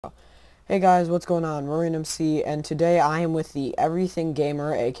Hey guys, what's going on? Rorian MC, and today I am with the Everything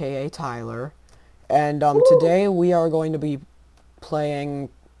Gamer, aka Tyler. And today we are going to be playing.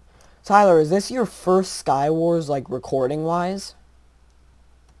 Tyler, is this your first Skywars, like recording wise?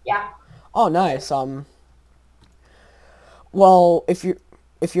 Yeah. Oh, nice. Well, if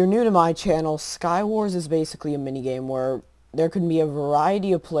you're new to my channel, Skywars is basically a minigame where there can be a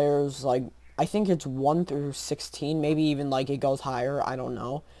variety of players. Like I think it's 1 through 16, maybe even like it goes higher. I don't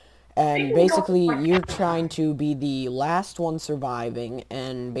know. We And can go basically, for you're trying to be the last one surviving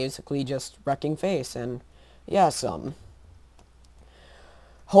and basically just wrecking face. And yes,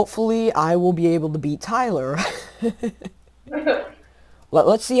 hopefully I will be able to beat Tyler.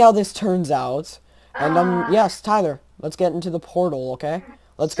 Let's see how this turns out. And yes, Tyler, let's get into the portal, okay?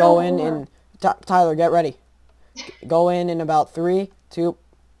 Let's go in so and Tyler, get ready. Go in about 3, 2.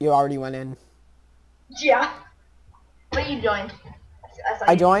 You already went in. yeah. But you joined. I saw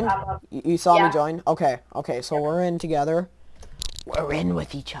I your name joined. pop up. You saw me Yeah. join. Okay, okay. So Yeah. we're in together. We're in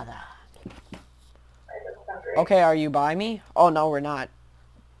with each other. That sounds great. Okay, are you by me? Oh, no, we're not.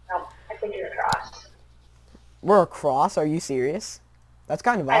 No, I think you're across. We're across? Are you serious? That's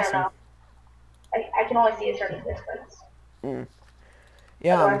kind of I don't awesome. know. I can only see a certain distance. Mm.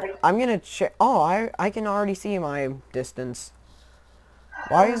 Yeah, Otherwise, I'm gonna check. Oh, I can already see my distance.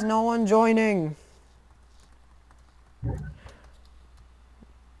 Why is no one joining?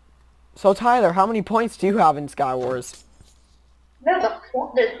 So, Tyler, how many points do you have in Skywars?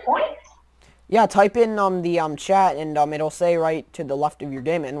 there's points. Yeah, type in the chat and it'll say right to the left of your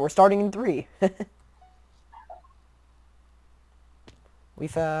dim, and we're starting in 3. We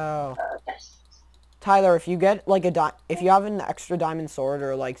fell. Yes. Tyler, if you get like if you have an extra diamond sword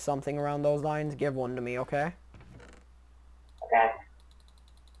or like something around those lines, give one to me, okay? Okay.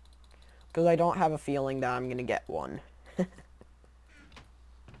 Because I don't have a feeling that I'm gonna get one.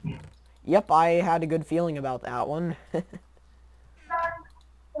 Yep, I had a good feeling about that one.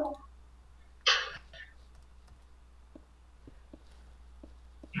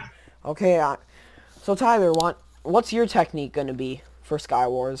 Okay, so Tyler, what's your technique gonna be for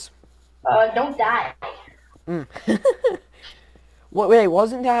Skywars? Don't die. Mm. Wait,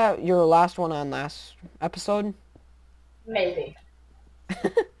 wasn't that your last one on last episode? Maybe.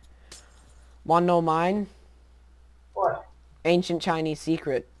 Wanna know mine? What? Ancient Chinese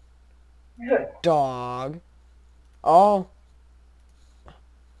secret. Dog. Oh.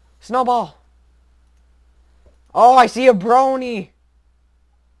 Snowball. Oh, I see a brony.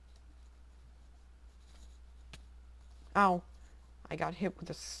 Ow. I got hit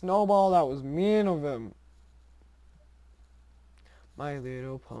with a snowball. That was mean of him. My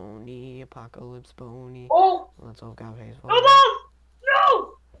Little Pony, Apocalypse Pony. Oh! Let's all go face. No, no!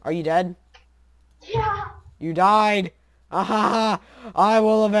 No! Are you dead? Yeah! You died. Ah, I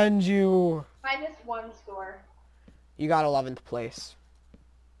will avenge you. -1 score. You got 11th place.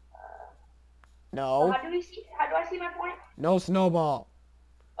 No. How do I see my point? No snowball.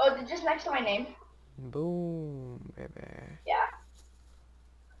 Oh, just next to my name. Boom, baby. Yeah.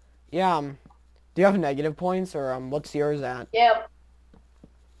 Yeah, do you have negative points, or, what's yours at? Yep.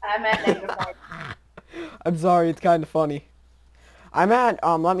 I'm at -1. I'm sorry, it's kind of funny. I'm at,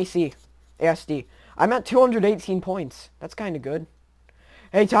 let me see. ASD. I'm at 218 points. That's kind of good.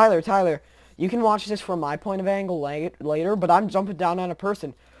 Hey, Tyler, you can watch this from my point of angle later, but I'm jumping down on a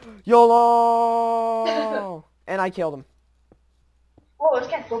person. YOLO! And I killed him. Whoa, it's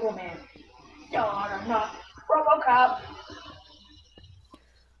got Bubble Man. No, I'm not. RoboCop.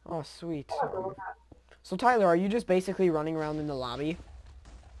 Oh, sweet. I love RoboCop. So, Tyler, are you just basically running around in the lobby?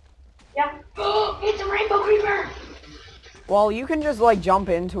 Yeah. It's a Rainbow Creeper! Well, you can just, like, jump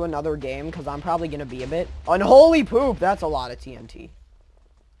into another game, because I'm probably going to be a bit... Unholy poop! That's a lot of TNT.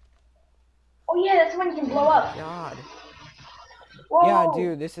 Oh yeah, that's when you can blow up. God. Whoa. Yeah,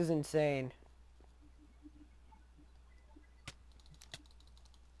 dude, this is insane.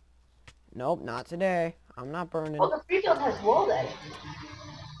 Nope, not today. I'm not burning. Oh, the free field has wool then.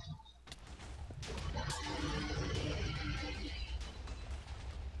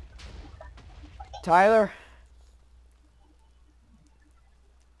 Tyler?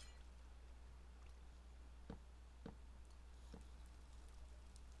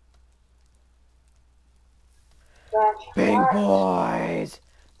 Pink boys!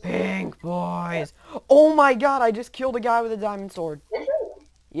 Pink boys! Oh my god, I just killed a guy with a diamond sword.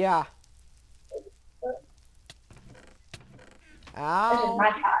 Yeah. This is Ow.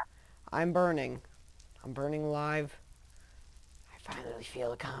 my cat. I'm burning. I'm burning alive. I finally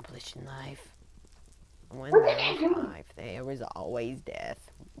feel accomplished in life. When What the there heck is life, there is always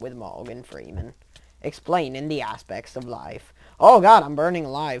death. With Morgan Freeman. explaining the aspects of life. Oh god, I'm burning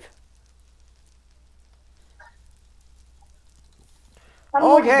alive.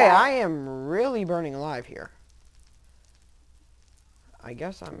 Okay, I am really burning alive here. I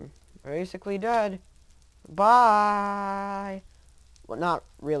guess I'm basically dead. Bye. Well, not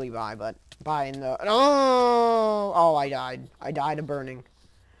really bye, but bye in the... Oh, I died. I died of burning.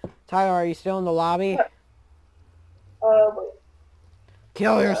 Tyler, are you still in the lobby? Wait.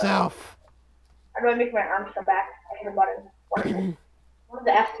 Kill yourself. How do I make my arms come back? I hit a button. One of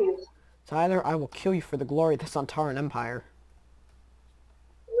the F2s. Tyler, I will kill you for the glory of the Sontaran Empire.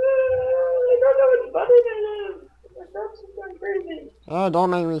 I don't know which button it is. That's so crazy. Oh, don't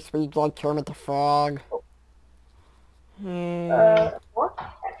make me speak like Kermit the Frog. What?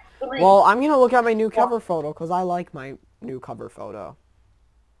 Well, I'm gonna look at my new cover photo, because I like my new cover photo.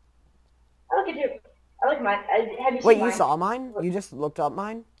 I look at you. I like mine. Have you seen Wait, mine? you saw mine? You just looked up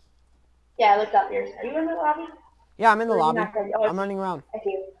mine? Yeah, I looked up yours. Are you in the lobby? Yeah, I'm in the Or are you lobby. not ready? Oh, I'm running around. I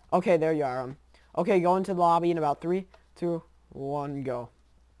see you. Okay, there you are. Okay, go into the lobby in about 3, 2, 1, go.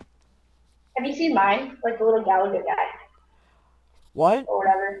 Have you seen mine? Like the little Gallagher guy. What? Or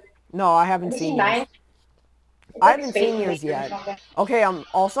whatever. No, I haven't Have you seen seen yours. mine? It's I like haven't Space seen yours Invaders or yet. something. Okay,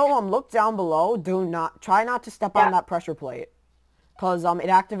 also, look down below. Try not to step on that pressure plate. Because, it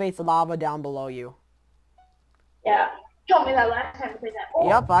activates the lava down below you. Yeah. You told me that last time we played that. Oh,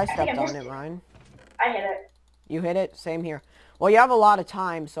 Yep, I think stepped on missed it, Ryan. I hit it. You hit it? Same here. Well, you have a lot of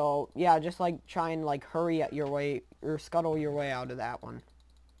time, so, yeah, just, like, try and, like, hurry at your way, or scuttle your way out of that one.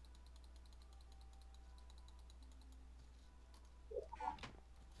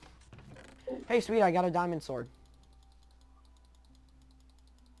 Hey, sweet, I got a diamond sword.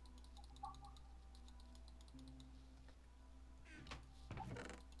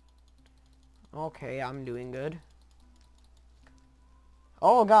 Okay, I'm doing good.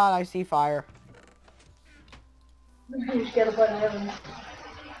 Oh god, I see fire. You just gotta put it in.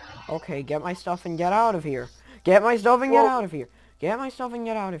 Okay, get my stuff and get out of here. Get my stuff and get out of here. Get my stuff and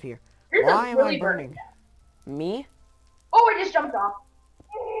get out of here. Why am I burning? Me? Oh, I just jumped off.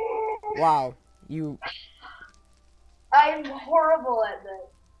 Wow, you... I'm horrible at this.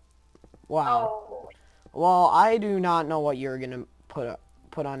 Wow. Oh. Well, I do not know what you're gonna put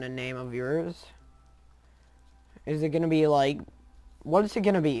on the name of yours. Is it gonna be like... What is it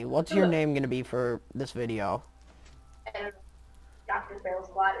gonna be? What's your name gonna be for this video? And Dr. Phil's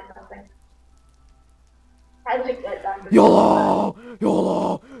Squad or something. I like that Dr. YOLO!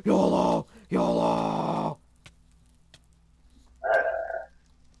 YOLO! YOLO! YOLO!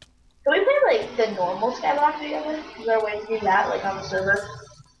 Can we play like the normal Skywars together? Is there a way to do that, like on the server?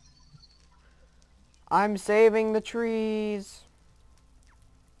 I'm saving the trees.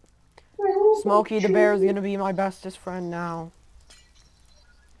 Smokey the Bear is gonna be my bestest friend now.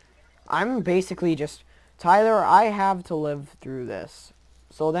 I'm basically just... Tyler, I have to live through this.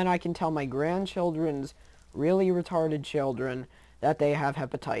 So then I can tell my grandchildren's really retarded children that they have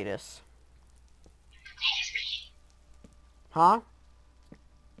hepatitis. Huh?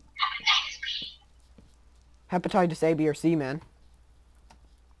 Hepatitis A, B, or C, man.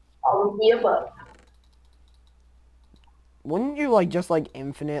 All of the above. Wouldn't you, like, just, like,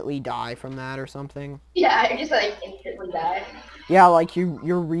 infinitely die from that or something? Yeah, I just like instantly died. Yeah, like,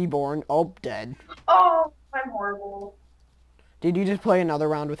 you're reborn. Oh, dead. Oh, I'm horrible. Did you just play another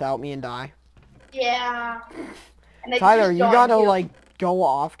round without me and die? Yeah. And Tyler, you gotta, too. like, go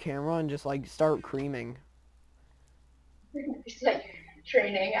off camera and just, like, start creaming. Just like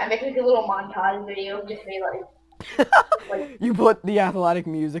training. I make like a little montage video of just me like You put the athletic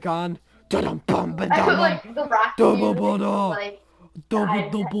music on. I put like the rock music, like Double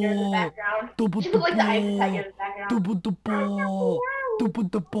in the background. double You put like the Ice Tiger in the background.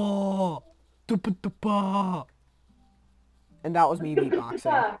 double. And that was me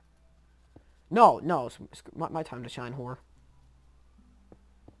beatboxing. No, my time to shine, whore.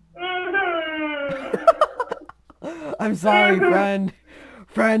 I'm sorry, friend.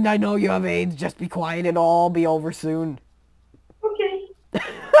 Friend, I know you have AIDS. Just be quiet. It'll all be over soon. Okay.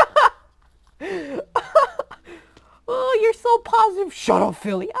 Oh, you're so positive. Shut up,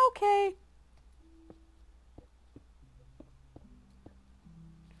 Philly. Okay.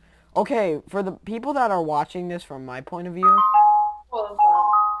 Okay, for the people that are watching this from my point of view...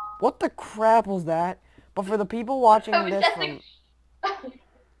 What the crap was that? But for the people watching this from... I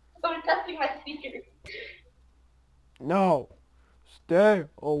was testing my speakers. No. Stay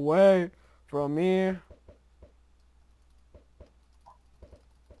away from me.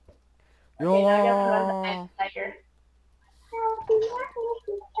 YOLO. Okay, now I gotta put on the Ice Tiger.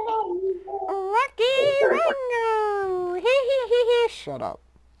 Rocky Rango. Shut up.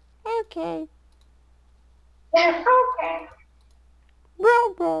 Okay. Okay.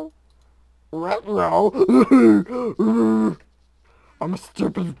 I'm a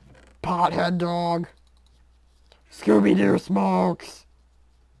stupid pothead dog. Scooby-Doo smokes.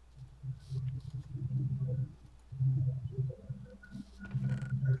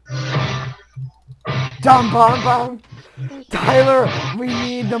 Dum bum bum. Tyler, we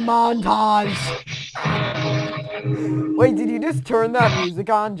need the montage. Wait, did you just turn that music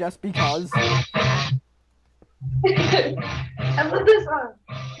on just because? I put this on.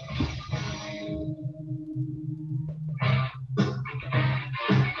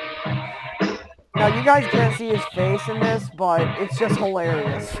 Now, you guys can't see his face in this, but it's just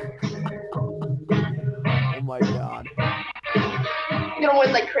hilarious. Oh my god. I'm gonna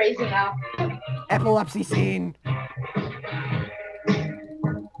win like crazy now. Epilepsy scene.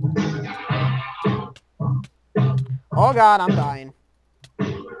 Oh god, I'm dying.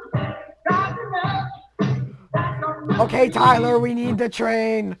 Okay, Tyler, we need the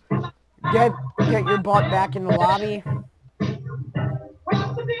train. Get your butt back in the lobby.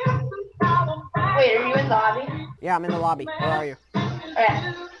 Wait, are you in the lobby? Yeah, I'm in the lobby. Where are you?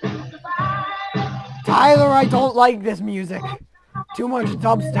 Okay. Tyler, I don't like this music. Too much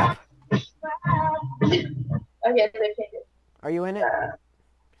dubstep. Okay, so I changed it. Are you in it?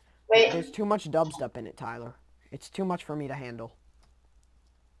 Wait, There's too much dubstep in it, Tyler. It's too much for me to handle.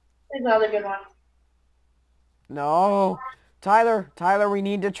 there's another good one. No. Tyler, we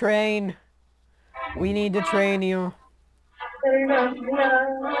need to train. We need to train you.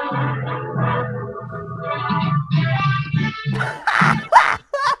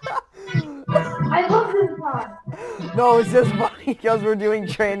 I love this song. No, it's just funny because we're doing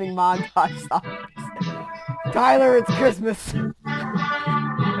training montage songs. Tyler, it's Christmas.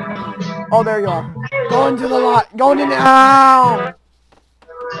 Oh, there you are. Go into the lot. Go into now.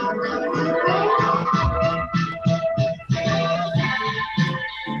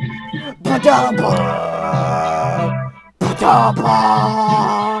 Ba-da-ba.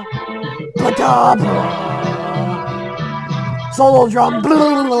 Ba-da-ba. Ba-da-ba. Solo drum.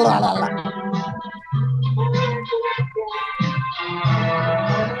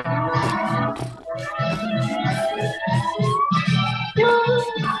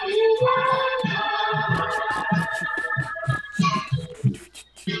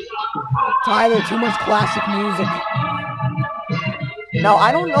 Tyler, too much classic music. Now,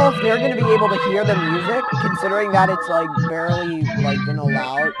 I don't know if they're going to be able to hear the music, considering that it's, like, barely, like,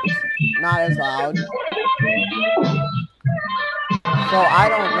 loud. It's not as loud. So, I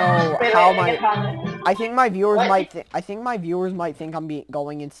don't know how my... I think my viewers might think I'm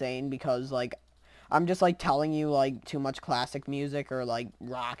going insane because, like, I'm just, like, telling you, like, too much classic music or, like,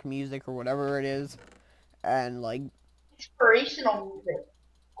 rock music or whatever it is. And, like... Inspirational music.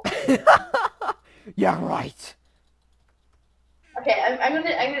 Yeah, right. Okay, I'm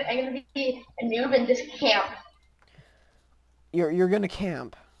gonna be a noob and just camp. You're gonna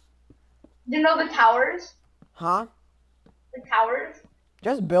camp. You know the towers? Huh? The towers?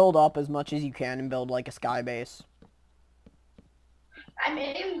 Just build up as much as you can and build like a sky base. I'm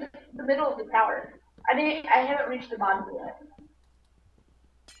in the middle of the tower. I haven't reached the bottom yet.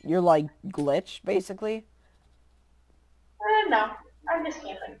 You're like glitched, basically? No, I'm just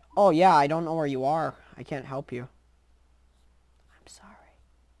camping. Oh yeah, I don't know where you are. I can't help you. I'm sorry.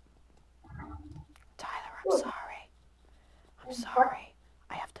 Tyler, I'm sorry. I'm sorry.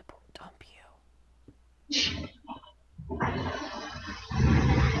 I have to dump you.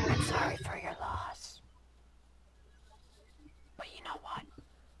 I'm sorry for your loss. But you know what?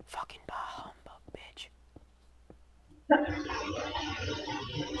 Fucking bah humbug, bitch.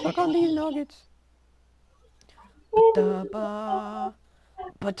 Suck on these nuggets. Ba-da-ba.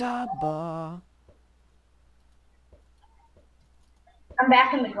 Ba-da-ba. I'm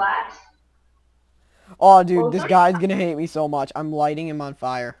back in the glass. Oh, dude, this guy's gonna hate me so much. I'm lighting him on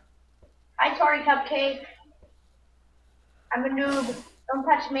fire. Hi, Tori Cupcake. I'm a noob. Don't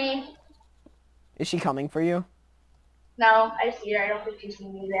touch me. Is she coming for you? No, I see her. I don't think she's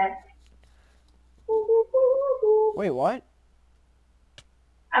seen me yet. Wait, what?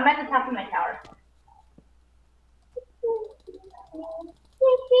 I'm at the top of my tower.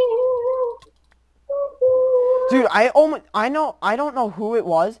 Dude, I don't know who it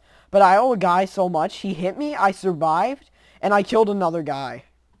was, but I owe a guy so much. He hit me, I survived, and I killed another guy.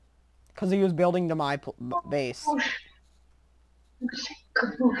 Because he was building to my base.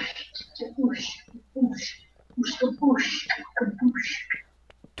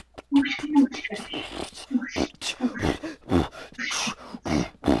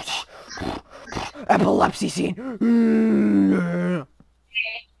 Epilepsy scene.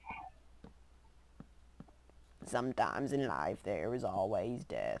 sometimes in life there is always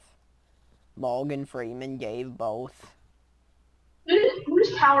death. Morgan Freeman gave both.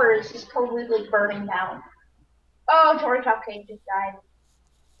 Whose tower is just completely burning down? Oh, Tori Cupcake just died.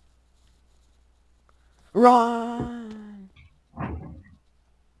 Run!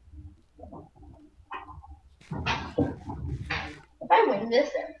 If I win this,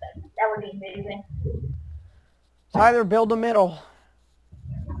 that would be amazing. Tyler, build a middle.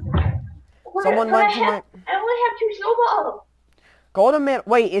 Someone went to my... I only have 2 snowballs. Go to mid...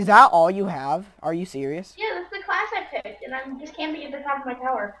 Wait, is that all you have? Are you serious? Yeah, that's the class I picked, and I'm just camping at the top of my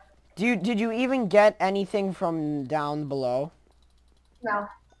tower. Did you even get anything from down below? No.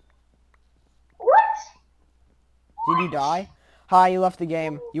 What? Did you die? Hi, you left the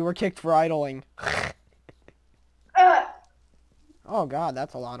game. You were kicked for idling. Oh god,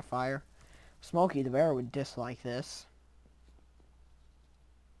 that's a lot of fire. Smokey the Bear would dislike this.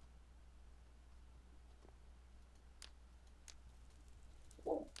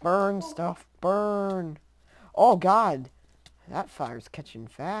 Burn stuff, burn. Oh god, that fire's catching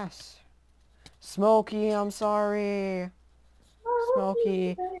fast. Smokey, I'm sorry.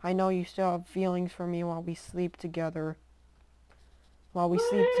 Smokey, I know you still have feelings for me while we sleep together. While we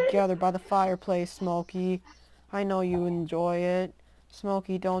sleep together by the fireplace, Smokey. I know you enjoy it.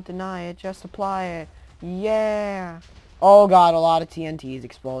 Smokey, don't deny it, just apply it. Yeah. Oh god, a lot of TNT is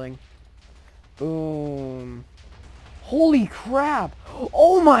exploding. Boom. Holy crap!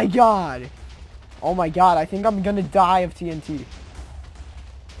 Oh my god! Oh my god, I think I'm gonna die of TNT.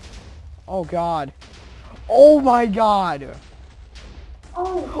 Oh god. Oh my god!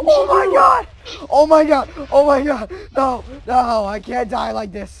 Oh my god! Oh my god! Oh my god! No! No! I can't die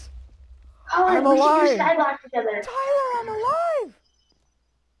like this! I'm alive! We should do Skyblock together. Tyler, I'm alive!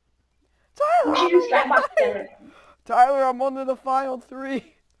 Tyler, We should do Skyblock together. Tyler, I'm one of the final 3.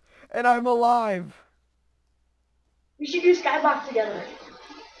 And I'm alive. We should do Skyblock together.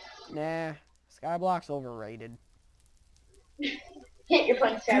 Nah. Skyblock's overrated. You're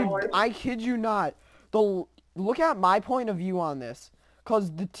playing Skywars. I kid you not. Look at my point of view on this.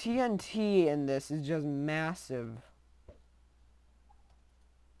 Because the TNT in this is just massive.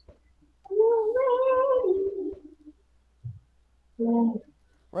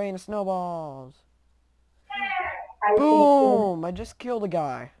 Rain of snowballs. Boom! I just killed a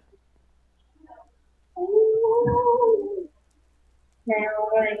guy.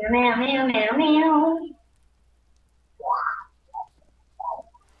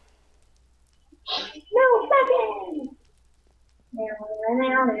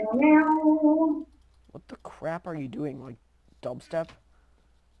 What the crap are you doing? Like, dubstep?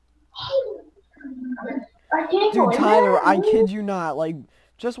 Dude, Tyler, I kid you not. Like,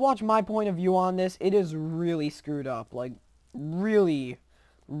 just watch my point of view on this. It is really screwed up. Like, really,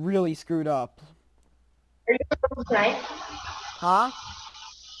 really screwed up. Are you gonna post tonight? Huh?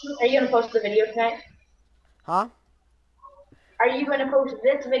 Are you gonna post the video tonight? Huh? Are you gonna post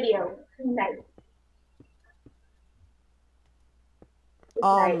this video tonight?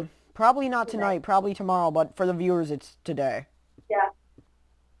 Probably not tonight, probably tomorrow, but for the viewers, it's today. Yeah.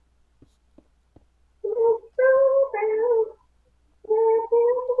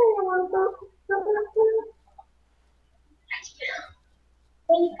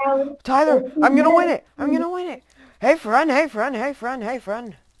 Tyler, I'm gonna win it! I'm gonna win it! Hey friend, hey friend, hey friend, hey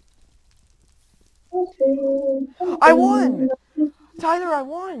friend. I won! Tyler, I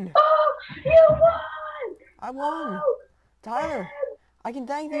won! Oh, you won! I won! Tyler, I can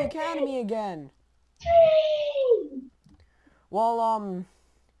thank the Academy again. Well,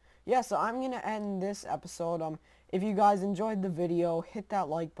 yeah, so I'm gonna end this episode. If you guys enjoyed the video, hit that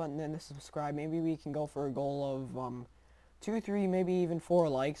like button and the subscribe. Maybe we can go for a goal of, 2, 3, maybe even 4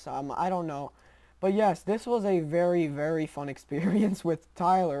 likes. I don't know. But yes, this was a very, very fun experience with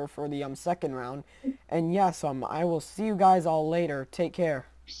Tyler for the, second round. And yes, I will see you guys all later. Take care.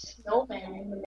 Snowman.